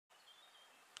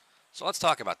So let's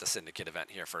talk about the Syndicate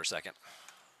event here for a second.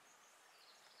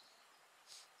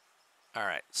 All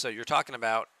right, so you're talking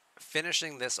about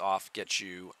finishing this off gets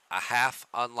you a half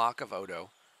unlock of Odo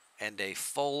and a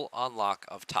full unlock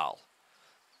of Tal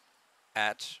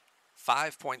at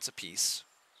 5 points apiece.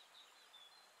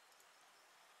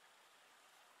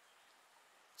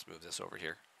 Let's move this over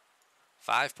here.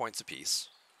 5 points apiece.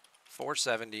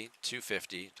 470,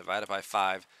 250 divided by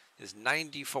 5 is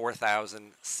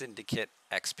 94,000 Syndicate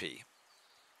XP.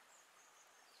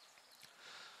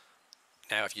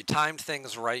 Now, if you timed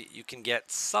things right, you can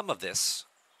get some of this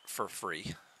for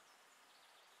free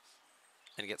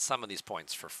and get some of these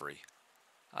points for free.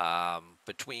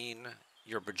 Between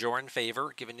your Bajoran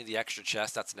favor, giving you the extra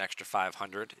chest, that's an extra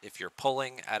 500. If you're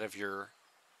pulling out of your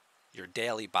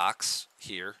daily box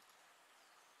here,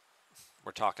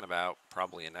 we're talking about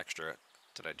probably an extra.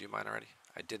 Did I do mine already?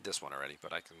 I did this one already,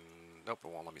 but I can, nope,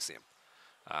 it won't let me see them.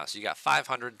 So you got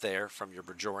 500 there from your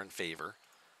Bajoran favor.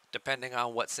 Depending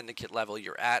on what syndicate level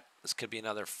you're at, this could be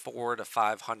another 400 to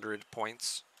 500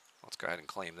 points. Let's go ahead and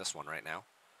claim this one right now.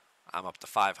 I'm up to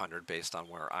 500 based on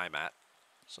where I'm at.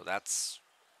 So that's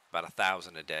about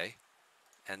 1,000 a day.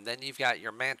 And then you've got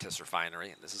your Mantis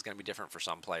refinery. And this is going to be different for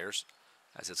some players,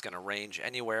 as it's going to range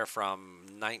anywhere from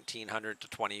 1,900 to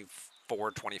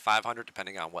 2,500,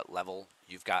 depending on what level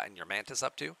you've gotten your Mantis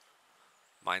up to.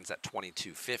 Mine's at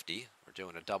 2,250. We're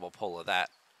doing a double pull of that.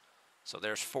 So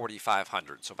there's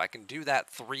 4,500. So if I can do that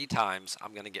 3 times,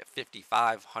 I'm going to get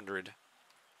 5,500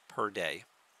 per day.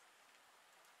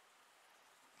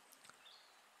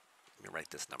 Let me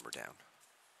write this number down.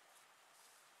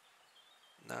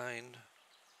 9. Let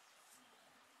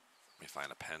me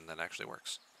find a pen that actually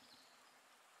works.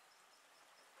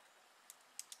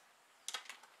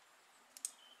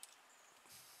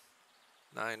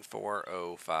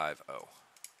 $94050.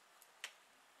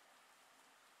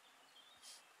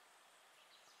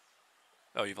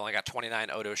 Oh, you've only got 29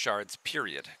 Odo shards,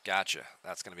 period. Gotcha.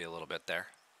 That's going to be a little bit there.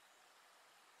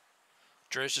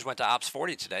 Driz just went to Ops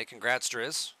 40 today. Congrats,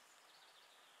 Driz.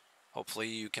 Hopefully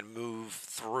you can move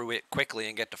through it quickly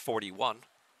and get to 41.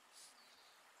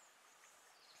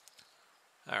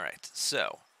 All right,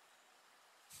 so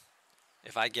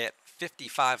if I get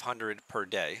 5,500 per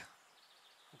day,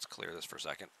 let's clear this for a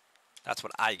second. That's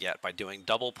what I get by doing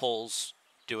double pulls,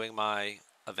 doing my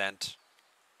event.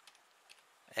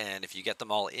 And if you get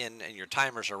them all in and your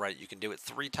timers are right, you can do it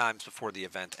 3 times before the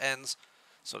event ends.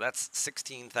 So that's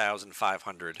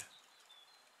 16,500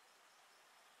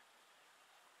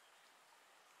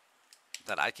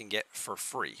 that I can get for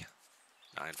free.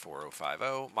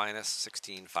 94050 minus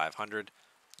 16,500.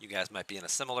 You guys might be in a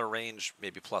similar range,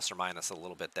 maybe plus or minus a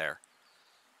little bit there.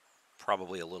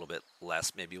 Probably a little bit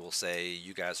less. Maybe we'll say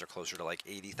you guys are closer to like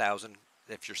 80,000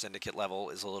 if your syndicate level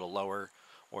is a little lower,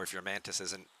 or if your Mantis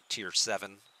isn't tier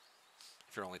 7,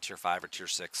 if you're only tier 5 or tier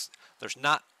 6. There's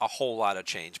not a whole lot of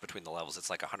change between the levels. It's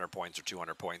like 100 points or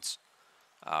 200 points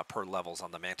per levels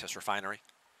on the Mantis refinery.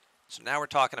 So now we're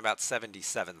talking about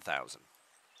 77,000.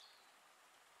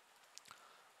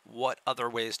 What other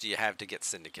ways do you have to get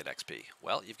Syndicate XP?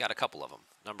 Well, you've got a couple of them.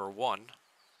 Number 1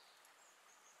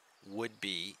 would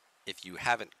be if you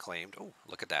haven't claimed, oh,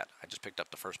 look at that. I just picked up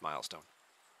the first milestone.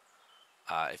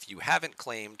 If you haven't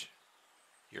claimed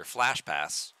your Flash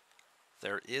Pass,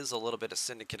 there is a little bit of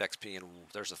Syndicate XP, and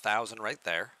there's 1,000 right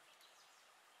there.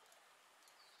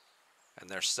 And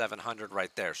there's 700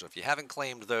 right there. So if you haven't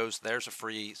claimed those, there's a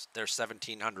free, there's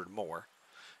 1,700 more.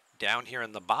 Down here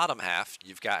in the bottom half,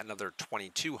 you've got another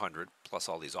 2,200 plus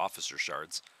all these officer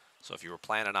shards. So if you were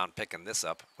planning on picking this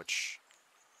up, which,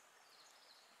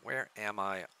 where am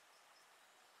I?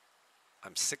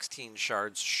 I'm 16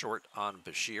 shards short on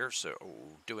Bashir, so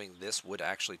doing this would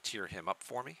actually tier him up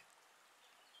for me.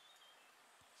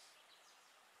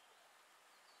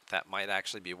 That might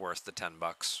actually be worth the 10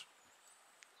 bucks.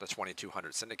 The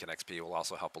 2,200 Syndicate XP will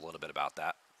also help a little bit about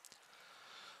that.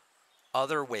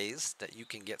 Other ways that you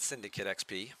can get Syndicate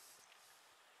XP,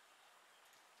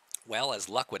 well, as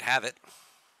luck would have it,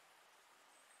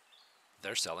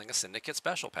 they're selling a Syndicate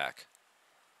Special Pack.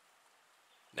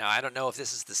 Now, I don't know if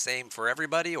this is the same for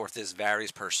everybody or if this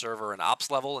varies per server and ops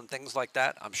level and things like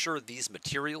that. I'm sure these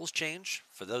materials change.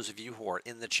 For those of you who are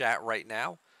in the chat right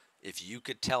now, if you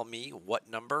could tell me what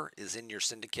number is in your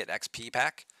Syndicate XP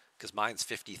pack, because mine's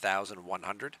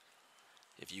 50,100.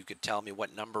 If you could tell me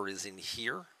what number is in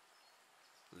here,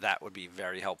 that would be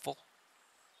very helpful.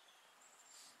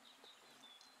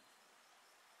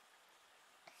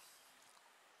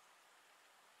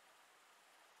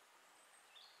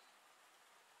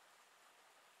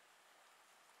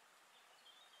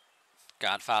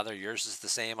 Godfather, yours is the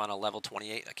same on a level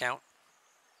 28 account?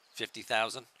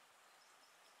 50,000?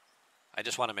 I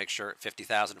just want to make sure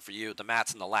 50,000 for you. The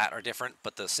mats and the lat are different,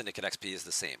 but the Syndicate XP is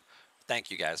the same.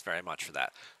 Thank you guys very much for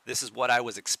that. This is what I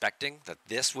was expecting, that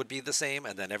this would be the same,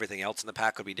 and then everything else in the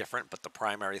pack would be different, but the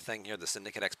primary thing here, the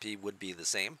Syndicate XP, would be the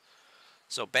same.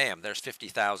 So bam, there's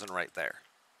 50,000 right there.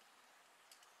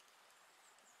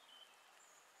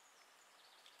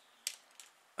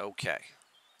 Okay.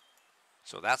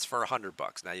 So that's for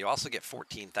 $100. Now you also get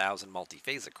 14,000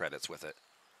 multi-phasic credits with it.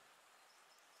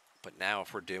 But now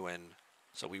if we're doing,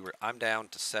 I'm down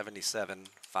to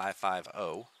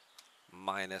 77,550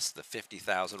 minus the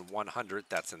 50,100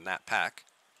 that's in that pack.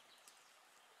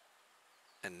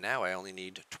 And now I only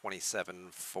need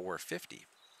 27,450.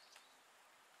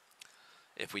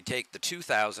 If we take the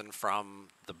 2,000 from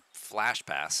the flash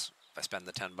pass, if I spend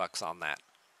the $10 on that,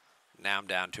 now I'm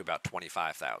down to about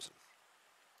 25,000.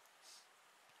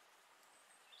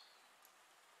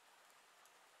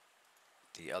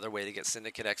 The other way to get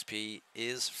Syndicate XP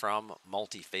is from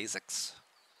multi-phasics.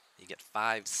 You get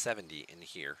 570 in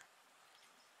here.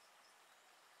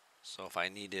 So if I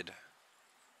needed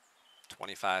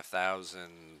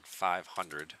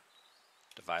 25,500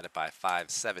 divided by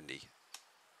 570,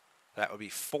 that would be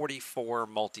 44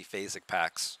 multi-phasic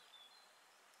packs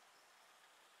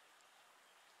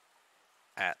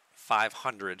at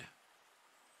 500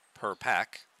 per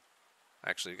pack.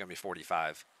 Actually, it's going to be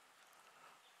 45.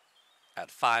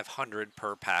 At 500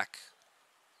 per pack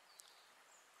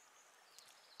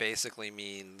basically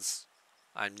means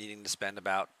I'm needing to spend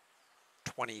about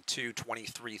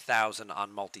 23,000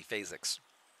 on multi-phasics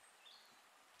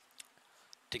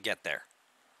to get there.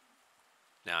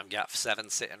 Now I've got 7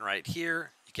 sitting right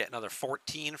here. You get another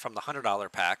 14 from the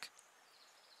 $100 pack,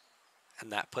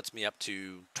 and that puts me up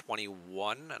to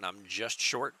 21, and I'm just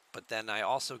short, but then I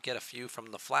also get a few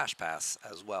from the flash pass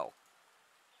as well,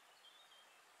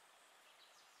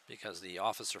 because the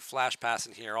officer flash pass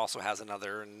in here also has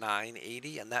another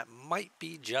 980, and that might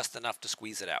be just enough to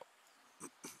squeeze it out.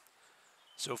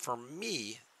 So for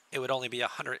me, it would only be a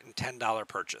 $110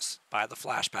 purchase. Buy the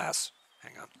flash pass.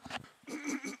 Hang on.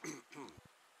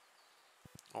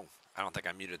 Oh, I don't think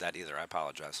I muted that either. I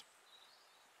apologize.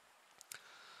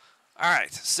 All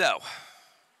right, so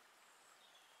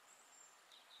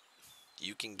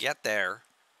you can get there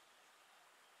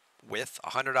with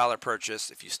a $100 purchase.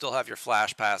 If you still have your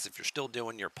flash pass, if you're still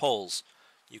doing your pulls,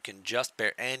 you can just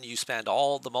and you spend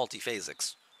all the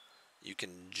multi-phasics. You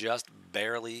can just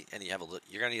barely, and you're going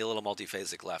to need a little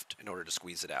multi-phasic left in order to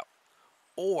squeeze it out.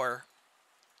 Or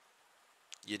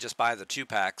you just buy the 2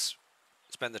 packs,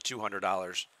 spend the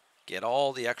 $200, get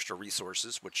all the extra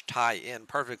resources, which tie in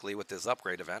perfectly with this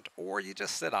upgrade event, or you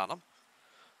just sit on them.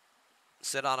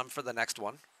 Sit on them for the next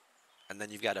one, and then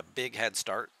you've got a big head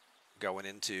start going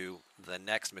into the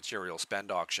next material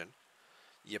spend auction.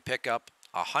 You pick up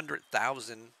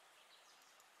 100,000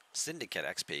 Syndicate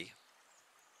XP,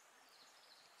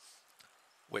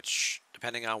 which,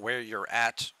 depending on where you're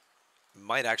at,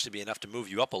 might actually be enough to move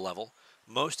you up a level.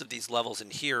 Most of these levels in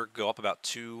here go up about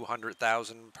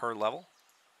 200,000 per level.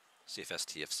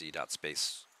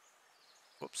 CFSTFC.space.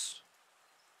 Whoops.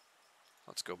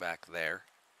 Let's go back there.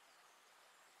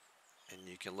 And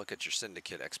you can look at your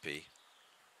Syndicate XP.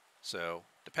 So,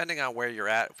 depending on where you're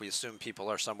at, if we assume people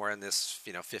are somewhere in this,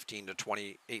 15 to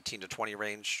 20, 18 to 20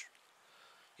 range,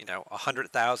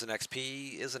 100,000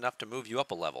 XP is enough to move you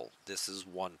up a level. This is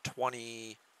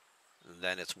 120, and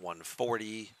then it's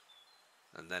 140,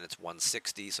 and then it's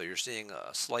 160. So you're seeing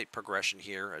a slight progression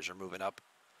here as you're moving up.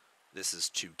 This is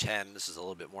 210. This is a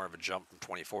little bit more of a jump from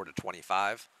 24 to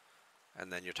 25.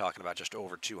 And then you're talking about just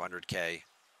over 200K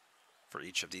for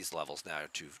each of these levels now.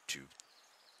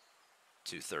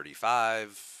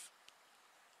 235.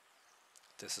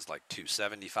 This is like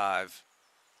 275.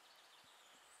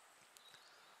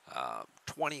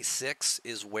 26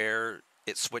 is where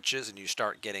it switches and you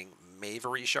start getting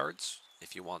Mavery shards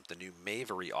if you want the new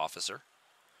Mavery officer.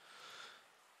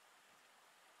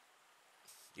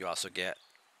 You also get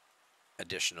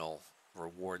additional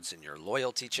rewards in your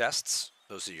loyalty chests.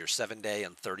 Those are your 7-day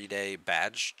and 30-day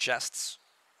badge chests.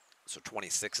 So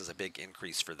 26 is a big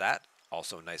increase for that.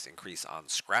 Also a nice increase on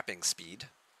scrapping speed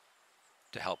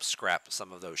to help scrap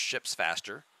some of those ships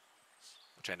faster,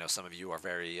 which I know some of you are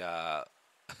very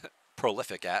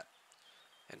prolific at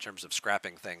in terms of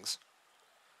scrapping things.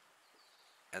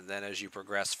 And then as you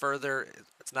progress further,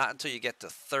 it's not until you get to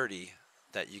 30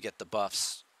 that you get the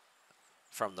buffs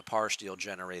from the par steel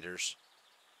generators.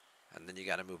 And then you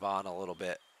got to move on a little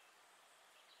bit.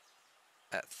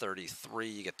 At 33,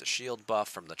 you get the shield buff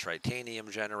from the titanium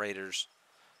generators.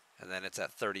 And then it's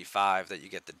at 35 that you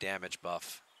get the damage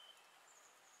buff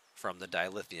from the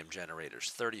dilithium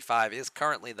generators. 35 is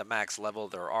currently the max level.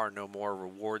 There are no more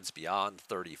rewards beyond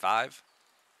 35.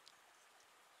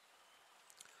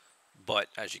 But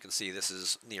as you can see, this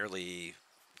is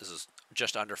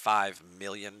just under 5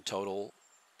 million total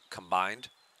combined.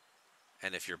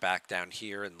 And if you're back down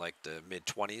here in like the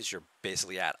mid-20s, you're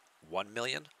basically at 1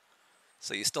 million.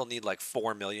 So you still need like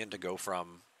 4 million to go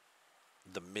from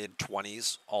the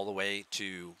mid-20s all the way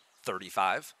to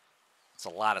 35. It's a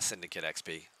lot of Syndicate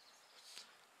XP.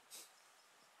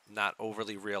 Not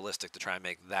overly realistic to try and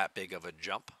make that big of a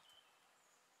jump,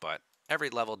 but every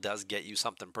level does get you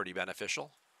something pretty beneficial.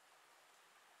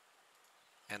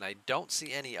 And I don't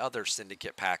see any other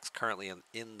Syndicate packs currently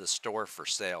in the store for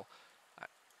sale.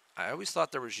 I always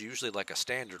thought there was usually like a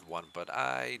standard one, but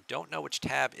I don't know which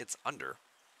tab it's under.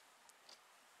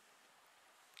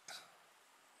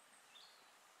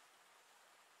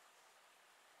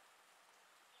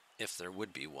 If there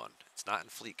would be one. It's not in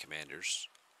Fleet Commanders.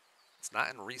 It's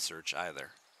not in Research either.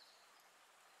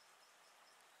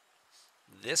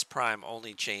 This Prime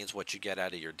only changes what you get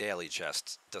out of your daily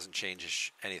chest. It doesn't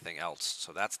change anything else.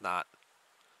 So that's not,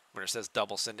 when it says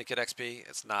double Syndicate XP,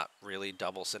 it's not really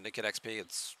double Syndicate XP.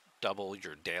 It's double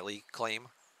your daily claim,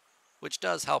 which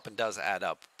does help and does add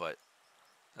up, but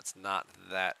that's not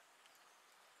that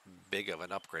big of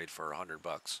an upgrade for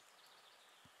 $100.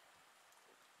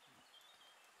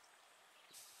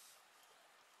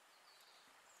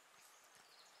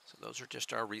 Those are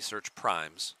just our Research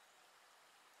Primes.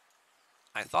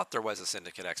 I thought there was a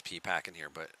Syndicate XP pack in here,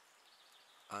 but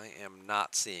I am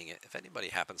not seeing it. If anybody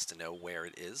happens to know where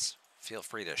it is, feel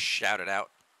free to shout it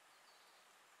out.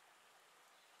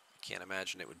 I can't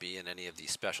imagine it would be in any of the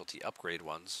specialty upgrade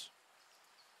ones.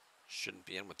 Shouldn't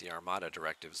be in with the Armada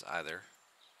directives either.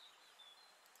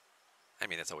 I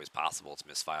mean, it's always possible it's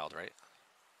misfiled, right?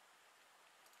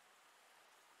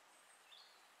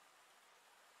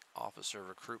 Officer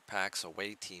recruit packs,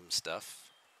 away team stuff.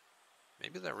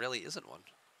 Maybe there really isn't one,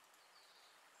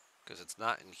 because it's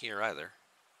not in here either.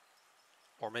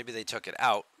 Or maybe they took it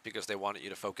out because they wanted you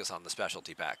to focus on the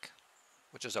specialty pack,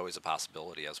 which is always a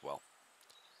possibility as well.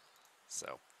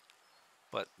 So,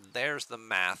 but there's the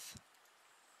math.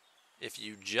 If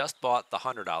you just bought the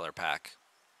 $100 pack,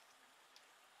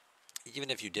 even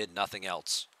if you did nothing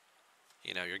else,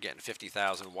 you know, you're getting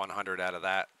 50,100 out of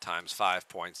that times 5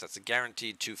 points. That's a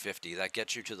guaranteed 250. That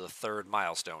gets you to the 3rd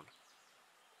milestone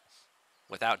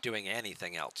without doing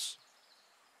anything else.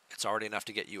 It's already enough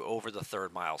to get you over the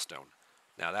 3rd milestone.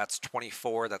 Now that's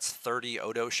 24, that's 30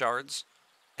 Odo shards,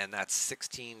 and that's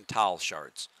 16 Tal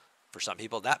shards. For some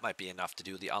people, that might be enough to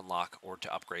do the unlock or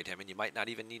to upgrade him, and you might not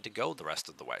even need to go the rest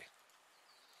of the way.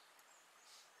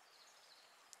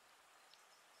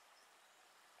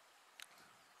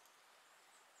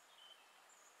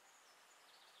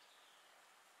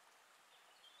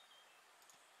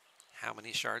 How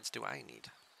many shards do I need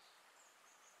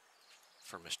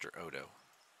for Mr. Odo?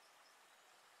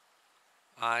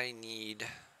 I need,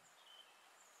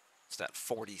 is that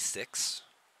 46?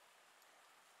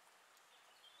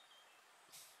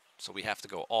 So we have to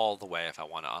go all the way if I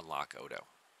want to unlock Odo.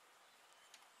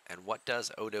 And what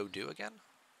does Odo do again?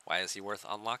 Why is he worth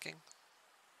unlocking?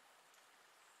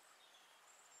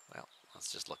 Well,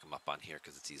 let's just look him up on here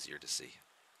because it's easier to see.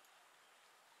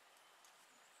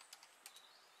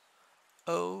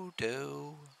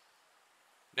 Odo.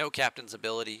 No captain's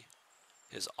ability.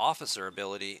 His officer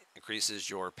ability increases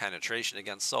your penetration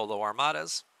against solo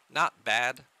armadas. Not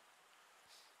bad,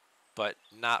 but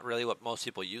not really what most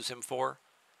people use him for.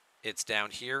 It's down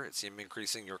here. It's him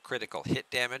increasing your critical hit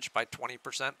damage by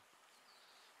 20%.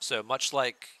 So much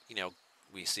like, you know,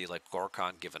 we see like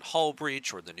Gorkon given Hull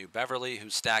Breach or the new Beverly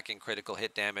who's stacking critical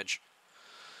hit damage,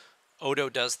 Odo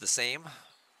does the same,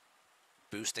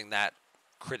 boosting that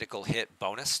critical hit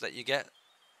bonus that you get,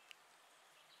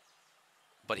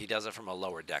 but he does it from a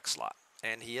lower deck slot.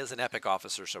 And he is an epic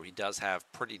officer, so he does have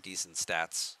pretty decent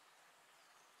stats.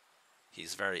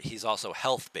 He's also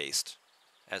health based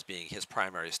as being his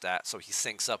primary stat, so he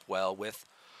syncs up well with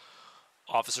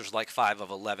officers like 5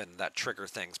 of 11 that trigger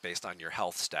things based on your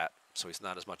health stat, so he's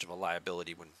not as much of a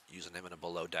liability when using him in a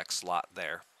below deck slot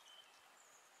there.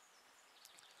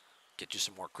 Get you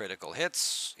some more critical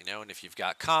hits, you know, and if you've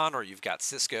got Khan or you've got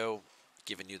Cisco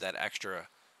giving you that extra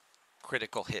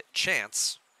critical hit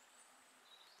chance,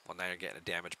 well, now you're getting a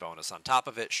damage bonus on top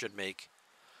of it. Should make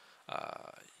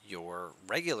your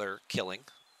regular killing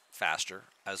faster,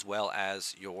 as well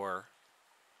as your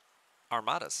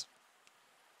armadas,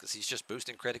 because he's just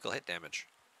boosting critical hit damage.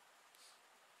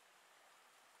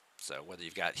 So whether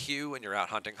you've got Hugh and you're out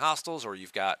hunting hostiles, or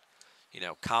you've got, you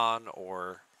know, Khan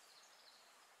or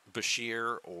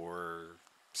Bashir or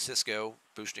Cisco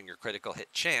boosting your critical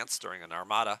hit chance during an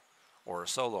armada or a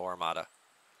solo armada,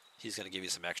 he's going to give you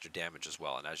some extra damage as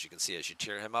well. And as you can see, as you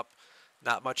tier him up,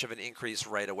 not much of an increase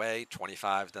right away,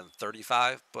 25, then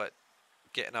 35, but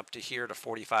getting up to here to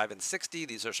 45 and 60,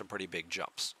 these are some pretty big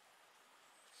jumps.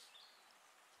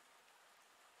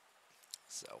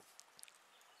 So,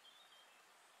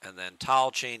 and then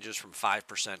Tal changes from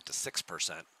 5% to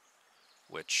 6%,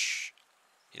 which,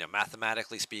 you know,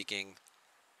 mathematically speaking,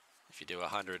 if you do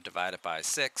 100 divided by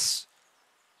 6,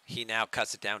 he now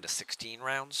cuts it down to 16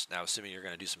 rounds. Now, assuming you're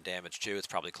going to do some damage too, it's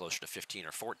probably closer to 15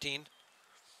 or 14.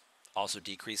 Also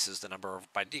decreases the number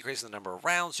of, by decreasing the number of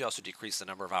rounds, you also decrease the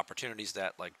number of opportunities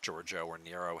that, like Giorgio or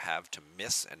Nero, have to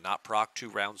miss and not proc 2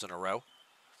 rounds in a row.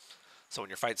 So when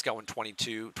your fight's going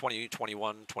 22, 20,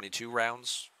 21, 22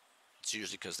 rounds, it's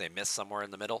usually because they miss somewhere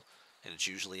in the middle, and it's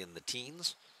usually in the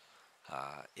teens.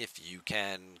 If you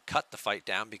can cut the fight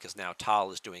down, because now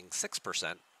Tal is doing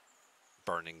 6%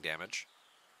 burning damage,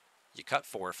 you cut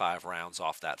 4 or 5 rounds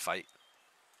off that fight.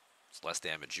 It's less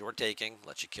damage you're taking,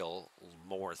 lets you kill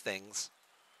more things.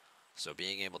 So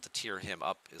being able to tier him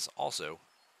up is also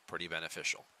pretty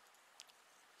beneficial.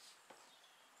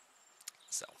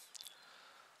 So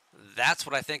that's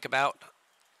what I think about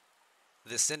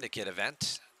this Syndicate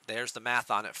event. There's the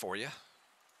math on it for you.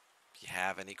 If you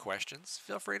have any questions,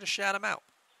 feel free to shout them out.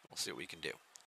 We'll see what we can do.